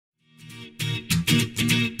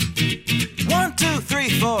1, 2, 3,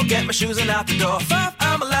 4, get my shoes and out the door. 5,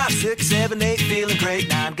 I'm alive. 6, 7, 8, feeling great.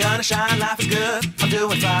 9, gonna shine, life is good. I'm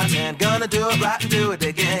doing fine. 10, gonna do it right and do it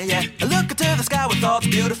again, yeah. I look into the sky with all the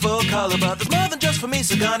beautiful color, but there's more than just for me,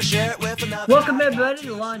 so gonna share it with another. Welcome everybody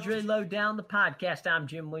to Lingerie Lowdown, the podcast. I'm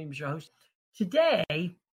Jim Williams, your host. Today,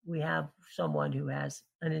 we have someone who has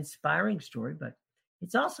an inspiring story, but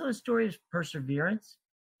it's also a story of perseverance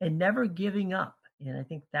and never giving up. And I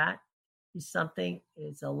think that is something,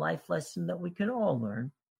 it's a life lesson that we can all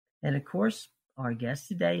learn. And of course, our guest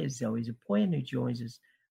today is Zoe Zapoyan, who joins us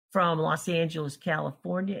from Los Angeles,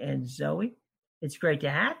 California. And Zoe, it's great to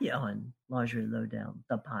have you on Lingerie Lowdown,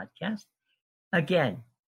 the podcast. Again,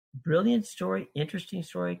 brilliant story, interesting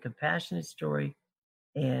story, compassionate story,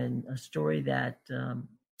 and a story that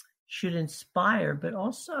should inspire, but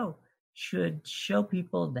also should show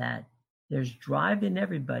people that there's drive in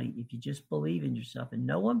everybody if you just believe in yourself. And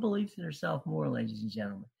no one believes in herself more, ladies and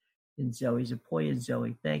gentlemen, than Zoe Zapoyan.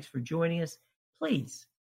 Zoe, thanks for joining us. Please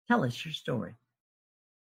tell us your story.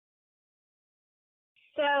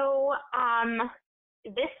 So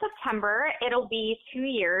this September, it'll be 2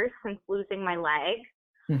 years since losing my leg.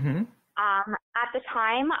 Mm-hmm. At the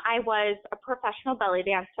time, I was a professional belly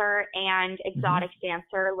dancer and exotic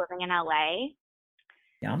dancer living in LA.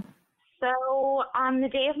 Yeah. So on the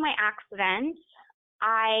day of my accident,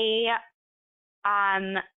 I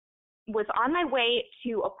was on my way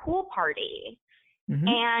to a pool party,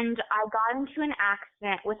 and I got into an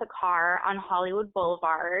accident with a car on Hollywood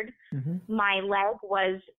Boulevard. My leg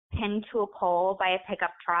was pinned to a pole by a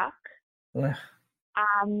pickup truck. Ugh.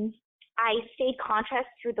 I stayed conscious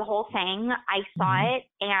through the whole thing. I saw it,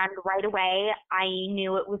 and right away, I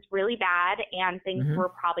knew it was really bad, and things were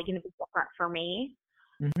probably going to be different for me.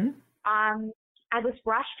 I was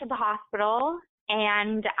rushed to the hospital,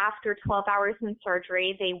 and after 12 hours in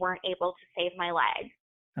surgery, they weren't able to save my leg.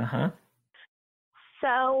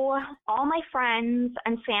 So all my friends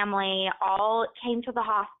and family all came to the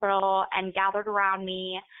hospital and gathered around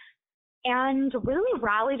me and really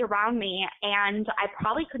rallied around me, and I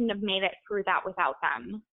probably couldn't have made it through that without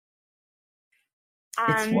them.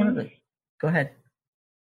 It's one of the... Go ahead.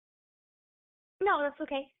 No, that's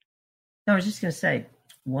okay. No, I was just going to say,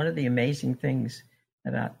 one of the amazing things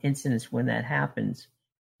about incidents when that happens,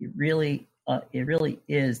 it really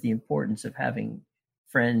is the importance of having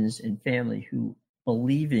friends and family who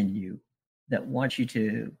believe in you, that want you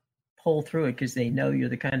to pull through it because they know you're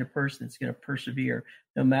the kind of person that's going to persevere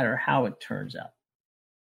no matter how it turns out.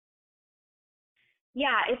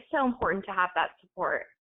 Yeah, it's so important to have that support.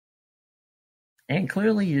 And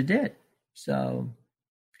clearly you did. So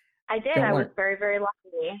I did. I was very, very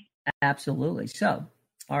lucky. Absolutely. So,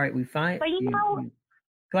 all right, we find. But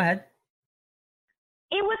go ahead.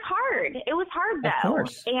 It was hard. It was hard, though. Of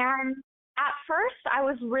course. And at first, I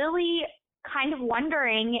was really kind of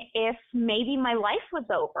wondering if maybe my life was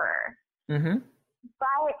over.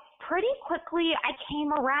 But pretty quickly, I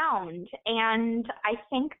came around, and I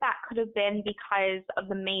think that could have been because of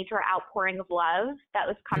the major outpouring of love that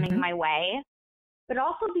was coming my way, but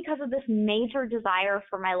also because of this major desire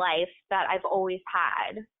for my life that I've always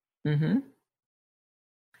had. You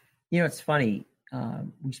know, it's funny.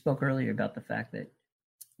 We spoke earlier about the fact that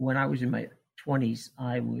when I was in my 20s,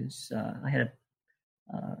 I had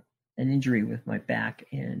an injury with my back,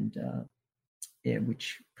 and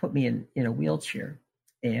which put me in a wheelchair.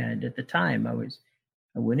 And at the time, I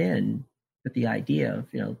went in with the idea of,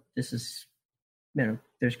 this is,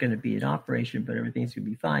 there's going to be an operation, but everything's going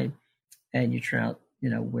to be fine. And you turn out,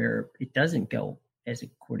 where it doesn't go as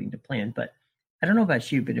according to plan. But I don't know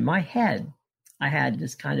about you, but in my head, I had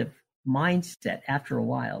this kind of mindset after a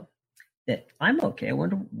while that I'm okay. I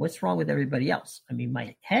wonder what's wrong with everybody else. I mean,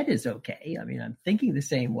 my head is okay. I mean, I'm thinking the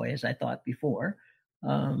same way as I thought before.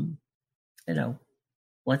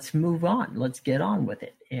 Let's move on. Let's get on with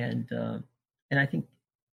it. And I think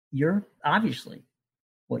you're obviously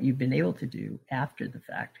what you've been able to do after the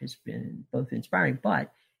fact has been both inspiring,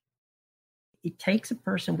 but it takes a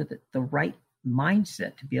person with the right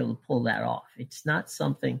mindset to be able to pull that off. It's not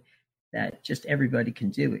something that just everybody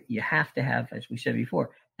can do. It. You have to have, as we said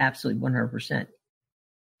before, absolutely 100%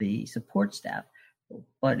 the support staff.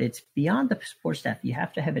 But it's beyond the support staff. You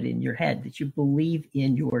have to have it in your head that you believe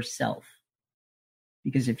in yourself.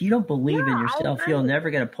 Because if you don't believe in yourself, you're never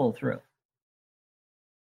going to pull through.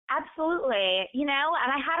 Absolutely. And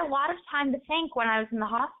I had a lot of time to think when I was in the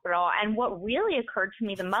hospital. And what really occurred to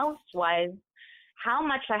me the most was how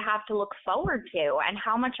much I have to look forward to and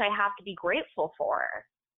how much I have to be grateful for.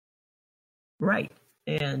 Right.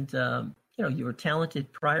 And, you were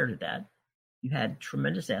talented prior to that. You had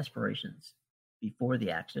tremendous aspirations before the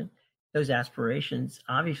accident. those aspirations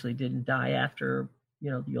obviously didn't die after,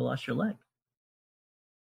 you lost your leg.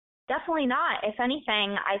 Definitely not. If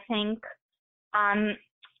anything, I think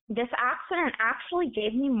this accident actually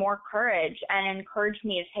gave me more courage and encouraged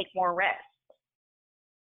me to take more risks.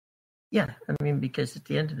 Yeah, I mean, because at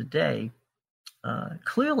the end of the day,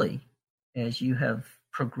 clearly, as you have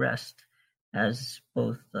progressed as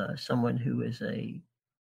both someone who is a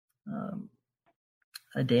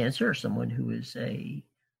dancer, someone who is a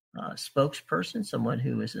spokesperson, someone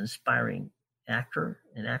who is an aspiring actor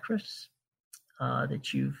and actress,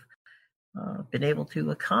 that you've been able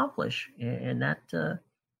to accomplish, and that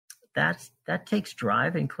takes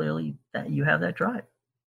drive, and clearly that you have that drive.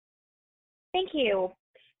 Thank you.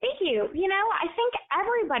 I think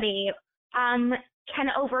everybody can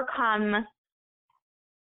overcome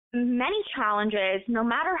many challenges, no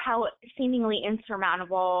matter how seemingly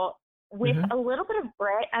insurmountable, with a little bit of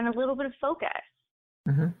grit and a little bit of focus.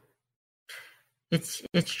 Mm-hmm.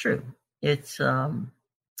 It's true. It's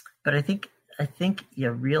but I think you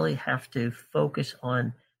really have to focus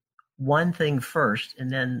on one thing first, and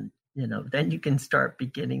then you can start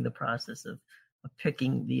beginning the process of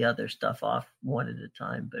picking the other stuff off one at a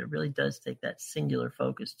time. But it really does take that singular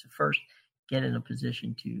focus to first get in a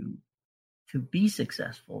position to be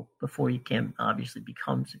successful before you can obviously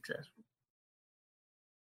become successful.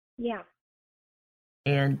 Yeah.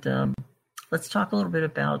 And let's talk a little bit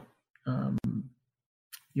about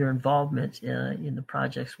your involvement in the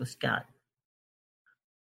projects with Scott.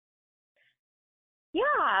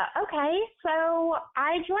 Yeah, okay. So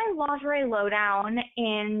I joined Lingerie Lowdown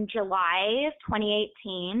in July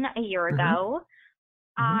 2018, a year ago.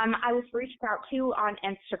 I was reached out to on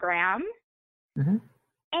Instagram.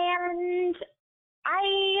 And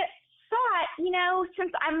I thought,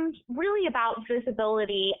 since I'm really about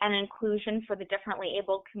visibility and inclusion for the differently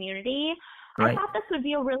abled community, right, I thought this would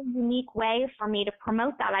be a really unique way for me to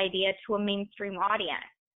promote that idea to a mainstream audience.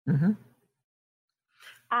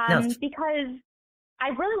 Because I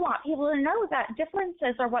really want people to know that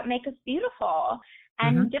differences are what make us beautiful,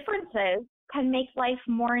 and differences can make life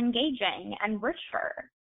more engaging and richer.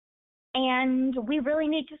 And we really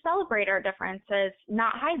need to celebrate our differences,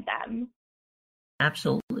 not hide them.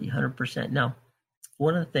 Absolutely, 100%. Now,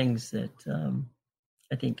 one of the things that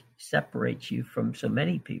I think separates you from so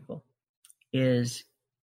many people is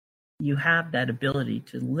you have that ability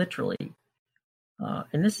to literally,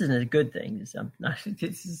 and this isn't a good thing. This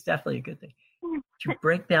is definitely a good thing. To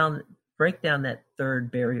break down that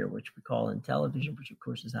third barrier, which we call in television, which of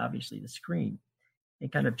course is obviously the screen,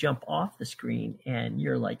 and kind of jump off the screen, and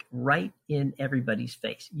you're like right in everybody's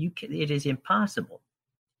face. It is impossible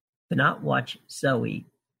to not watch Zoe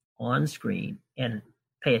on screen and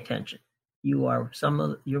pay attention. You're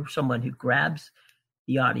someone who grabs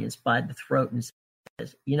the audience by the throat and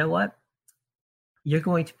says, "You know what? You're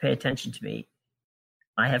going to pay attention to me.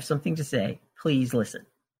 I have something to say. Please listen."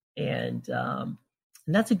 And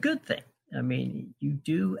that's a good thing. I mean, you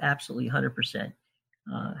do absolutely 100%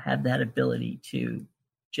 have that ability to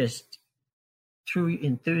just, through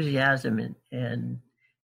enthusiasm and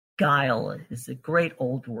guile is a great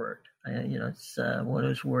old word. It's one of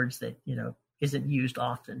those words that, isn't used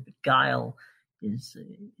often, but guile is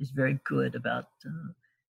very good about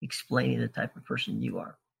explaining the type of person you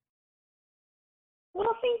are.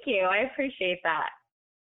 Well, thank you. I appreciate that.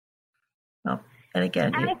 Well, and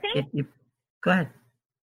again, go ahead.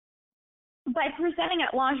 By presenting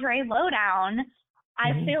at Lingerie Lowdown,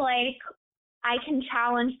 I feel like I can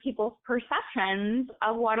challenge people's perceptions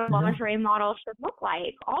of what a lingerie model should look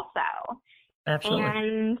like also. Absolutely.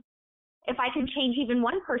 And if I can change even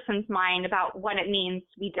one person's mind about what it means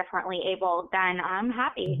to be differently able, then I'm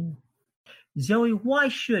happy. Zoe, why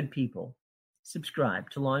should people subscribe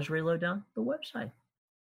to Lingerie Lowdown, the website?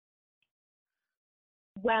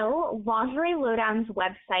 Well, Lingerie Lowdown's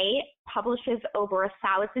website publishes over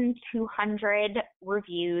 1,200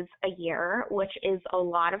 reviews a year, which is a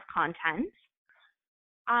lot of content.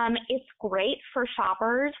 It's great for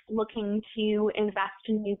shoppers looking to invest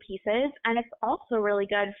in new pieces, and it's also really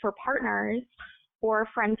good for partners or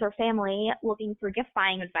friends or family looking for gift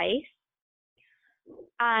buying advice.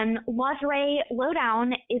 Lingerie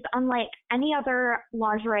Lowdown is unlike any other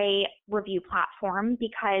lingerie review platform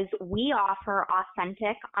because we offer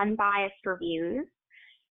authentic, unbiased reviews.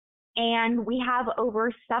 And we have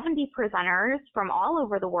over 70 presenters from all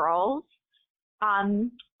over the world,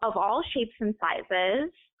 of all shapes and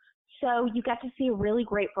sizes. So you get to see a really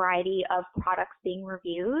great variety of products being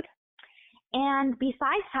reviewed. And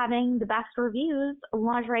besides having the best reviews,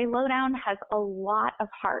 Lingerie Lowdown has a lot of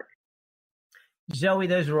heart. Zoe,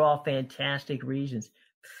 those are all fantastic reasons.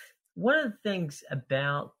 One of the things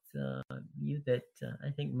about you that I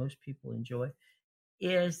think most people enjoy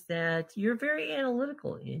is that you're very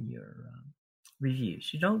analytical in your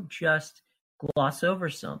reviews. You don't just gloss over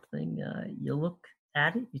something. You look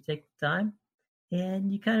at it, you take the time,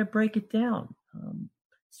 and you kind of break it down.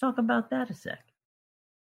 Let's talk about that a sec.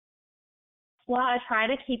 Well, I try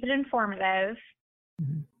to keep it informative.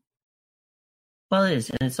 Mm-hmm. Well, it is,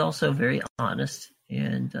 and it's also very honest,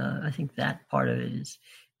 and I think that part of it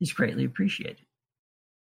is greatly appreciated.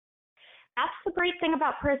 That's the great thing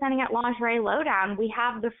about presenting at Lingerie Lowdown. We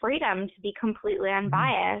have the freedom to be completely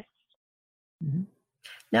unbiased. Mm-hmm.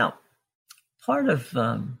 Now, part of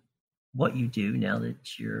what you do now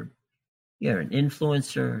that you're an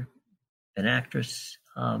influencer, an actress,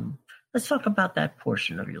 let's talk about that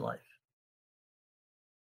portion of your life.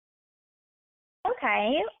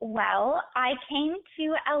 Okay, well, I came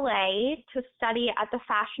to LA to study at the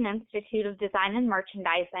Fashion Institute of Design and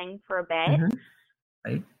Merchandising for a bit. Mm-hmm.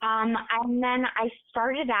 Right. And then I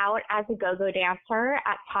started out as a go-go dancer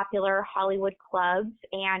at popular Hollywood clubs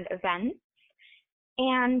and events.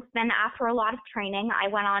 And then after a lot of training, I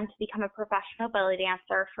went on to become a professional belly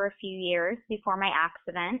dancer for a few years before my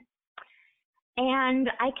accident. And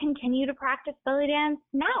I continue to practice belly dance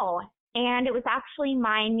now. And it was actually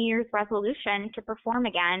my New Year's resolution to perform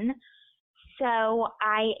again. So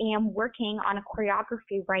I am working on a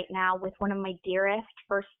choreography right now with one of my dearest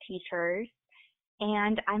first teachers.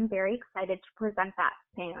 And I'm very excited to present that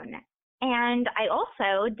soon. And I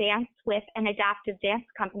also dance with an adaptive dance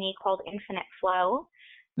company called Infinite Flow.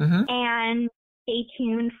 Mm-hmm. And stay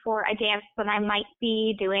tuned for a dance that I might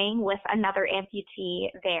be doing with another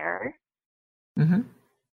amputee there. Mm-hmm.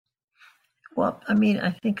 Well, I mean,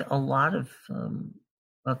 I think a lot of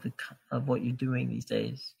what you're doing these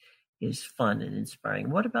days is fun and inspiring.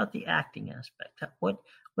 What about the acting aspect? What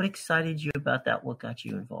excited you about that? What got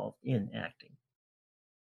you involved in acting?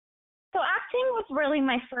 So acting was really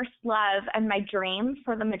my first love and my dream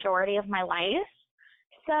for the majority of my life.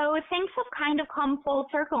 So things have kind of come full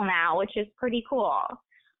circle now, which is pretty cool.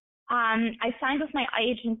 I signed with my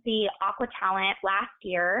agency, Aqua Talent, last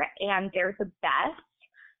year, and they're the best.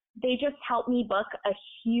 They just helped me book a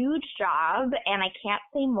huge job, and I can't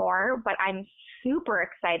say more, but I'm super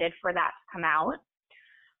excited for that to come out.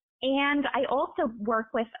 And I also work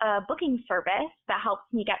with a booking service that helps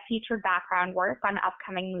me get featured background work on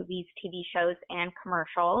upcoming movies, TV shows, and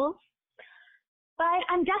commercials. But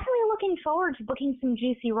I'm definitely looking forward to booking some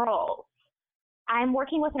juicy roles. I'm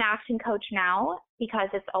working with an acting coach now because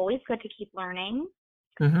it's always good to keep learning.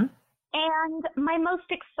 Mm-hmm. And my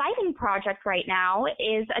most exciting project right now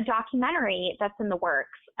is a documentary that's in the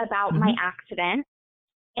works about my accident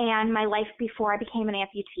and my life before I became an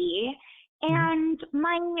amputee and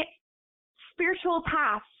my spiritual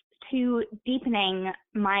path to deepening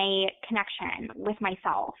my connection with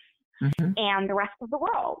myself and the rest of the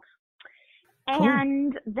world. Cool.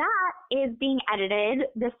 And that is being edited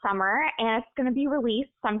this summer, and it's going to be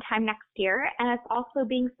released sometime next year, and it's also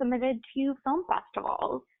being submitted to film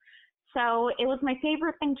festivals. So it was my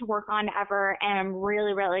favorite thing to work on ever, and I'm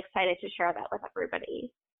really, really excited to share that with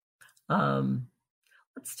everybody.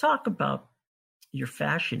 Let's talk about your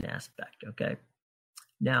fashion aspect, okay?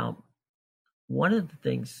 Now, one of the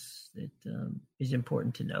things that is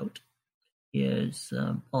important to note is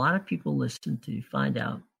a lot of people listen to find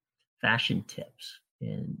out fashion tips.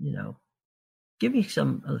 And, give me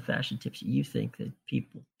some of the fashion tips that you think that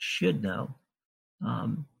people should know.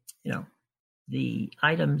 The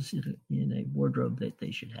items in a wardrobe that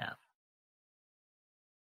they should have.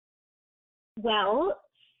 Well,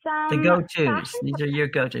 the go-tos. These are your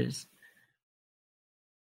go-tos.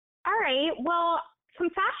 All right. Well, some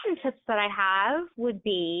fashion tips that I have would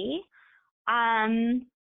be, first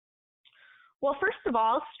of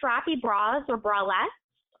all, strappy bras or bralettes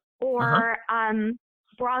or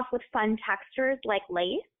bras with fun textures like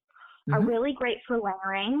lace are really great for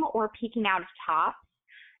layering or peeking out of tops,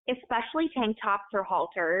 especially tank tops or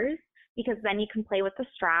halters, because then you can play with the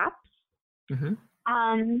straps.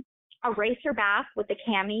 A racer bath with a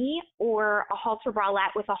cami or a halter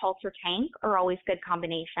bralette with a halter tank are always good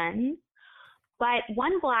combinations. But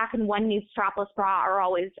one black and one nude strapless bra are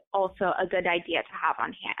always also a good idea to have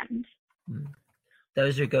on hand.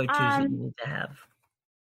 Those are go-tos that you need to have.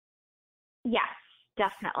 Yes,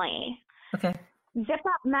 definitely. Okay.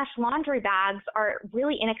 Zip-up mesh laundry bags are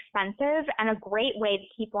really inexpensive and a great way to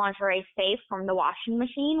keep lingerie safe from the washing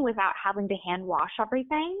machine without having to hand wash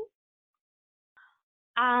everything.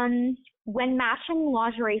 When matching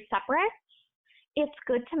lingerie separates, it's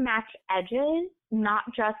good to match edges, not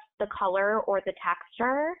just the color or the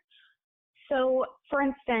texture. So, for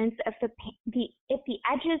instance, if the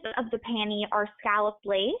edges of the panty are scalloped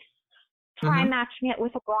lace, try matching it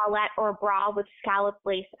with a bralette or a bra with scalloped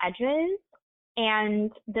lace edges,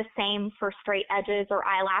 and the same for straight edges or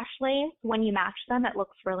eyelash lace. When you match them, it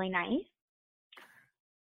looks really nice.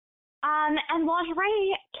 And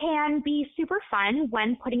lingerie can be super fun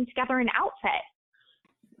when putting together an outfit.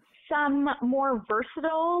 Some more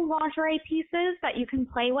versatile lingerie pieces that you can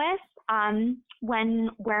play with when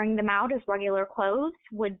wearing them out as regular clothes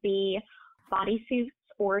would be bodysuits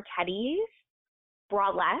or teddies,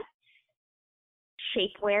 bralettes,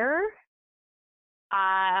 shapewear,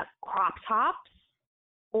 crop tops,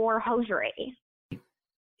 or hosiery.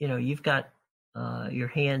 You know, you've got your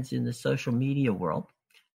hands in the social media world.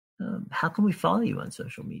 How can we follow you on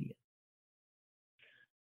social media?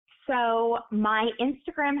 So my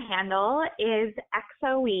Instagram handle is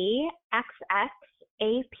XOEXXAPOIAN,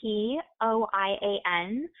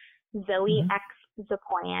 Zoe X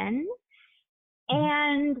Zapoyan.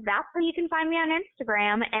 And that's where you can find me on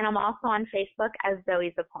Instagram. And I'm also on Facebook as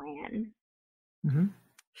Zoe Zapoyan.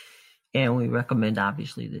 And we recommend,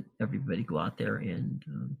 obviously, that everybody go out there and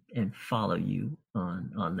follow you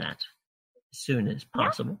on that as soon as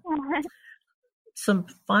possible. Yeah. Some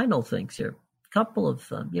final things here. A couple of,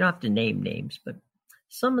 you don't have to name names, but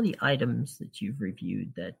some of the items that you've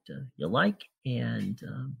reviewed that you like, and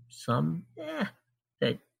some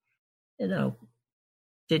that, you know,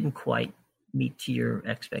 didn't quite meet to your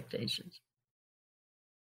expectations.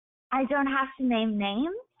 I don't have to name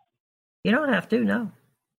names? You don't have to, no.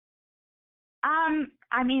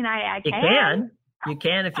 I mean, I can. You can. You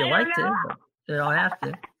can if you like to, but you don't have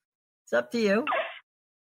to. It's up to you.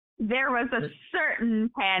 There was a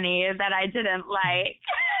certain panty that I didn't like.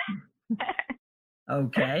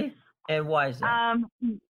 Okay. And why is that?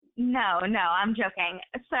 No, I'm joking.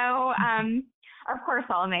 So, of course,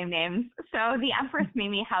 I'll name names. So the Empress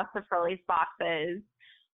Mimi House of Furley's boxes.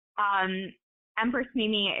 Empress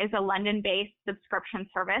Mimi is a London-based subscription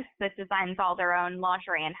service that designs all their own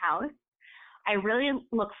lingerie in-house. I really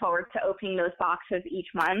look forward to opening those boxes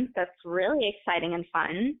each month. That's really exciting and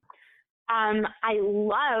fun. I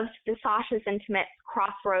loved the Sasha's Intimates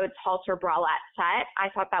Crossroads halter bralette set. I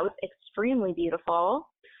thought that was extremely beautiful.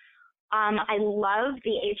 I love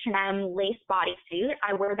the H&M lace bodysuit.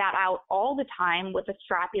 I wear that out all the time with a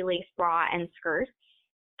strappy lace bra and skirts.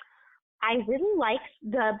 I really liked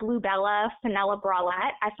the Blue Bella Fenella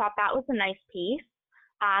bralette. I thought that was a nice piece.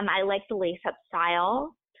 I liked the lace-up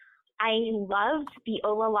style. I loved the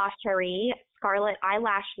Ola La Cherie Scarlet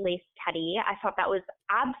Eyelash Lace Teddy. I thought that was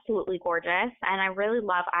absolutely gorgeous, and I really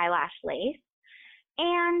love eyelash lace.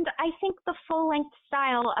 And I think the full-length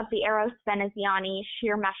style of the Eros Veneziani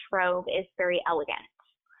sheer mesh robe is very elegant.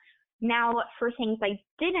 Now, for things I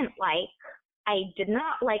didn't like, I did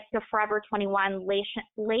not like the Forever 21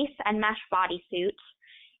 lace and mesh bodysuit.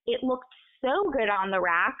 It looked so good on the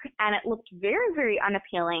rack, and it looked very, very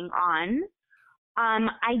unappealing on.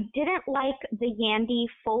 I didn't like the Yandy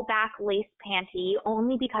full back lace panty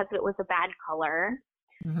only because it was a bad color.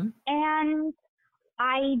 And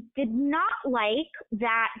I did not like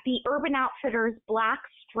that the Urban Outfitters black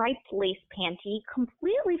striped lace panty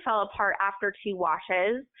completely fell apart after 2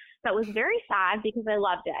 washes. That was very sad because I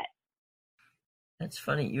loved it. That's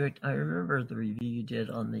funny. I remember the review you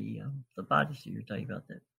did on the bodysuit you were talking about.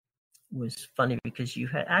 That was funny because you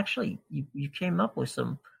had actually you came up with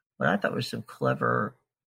some, what I thought was some clever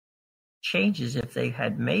changes. If they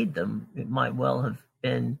had made them, it might well have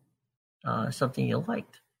been something you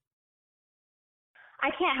liked.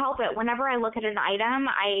 I can't help it. Whenever I look at an item,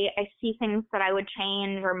 I see things that I would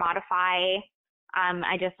change or modify.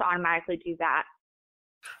 I just automatically do that.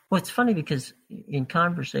 Well, it's funny because in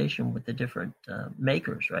conversation with the different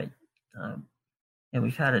makers, right, and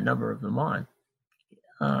we've had a number of them on,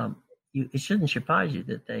 it shouldn't surprise you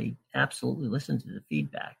that they absolutely listen to the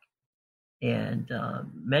feedback. And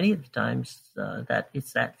many of the times that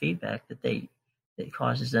it's that feedback that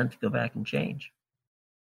causes them to go back and change.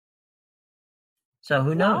 So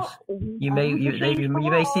who knows? You may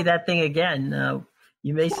see that thing again.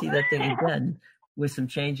 You may see that thing again with some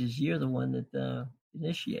changes. You're the one that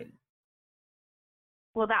initiated.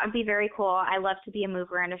 Well, that would be very cool. I love to be a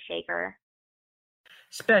mover and a shaker.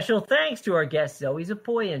 Special thanks to our guest, Zoe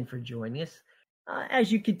Zapoyan, for joining us.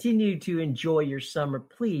 As you continue to enjoy your summer,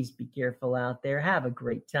 please be careful out there. Have a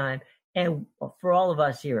great time. And for all of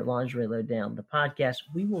us here at Lingerie Lowdown, the podcast,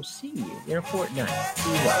 we will see you in a fortnight.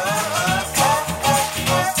 Be well.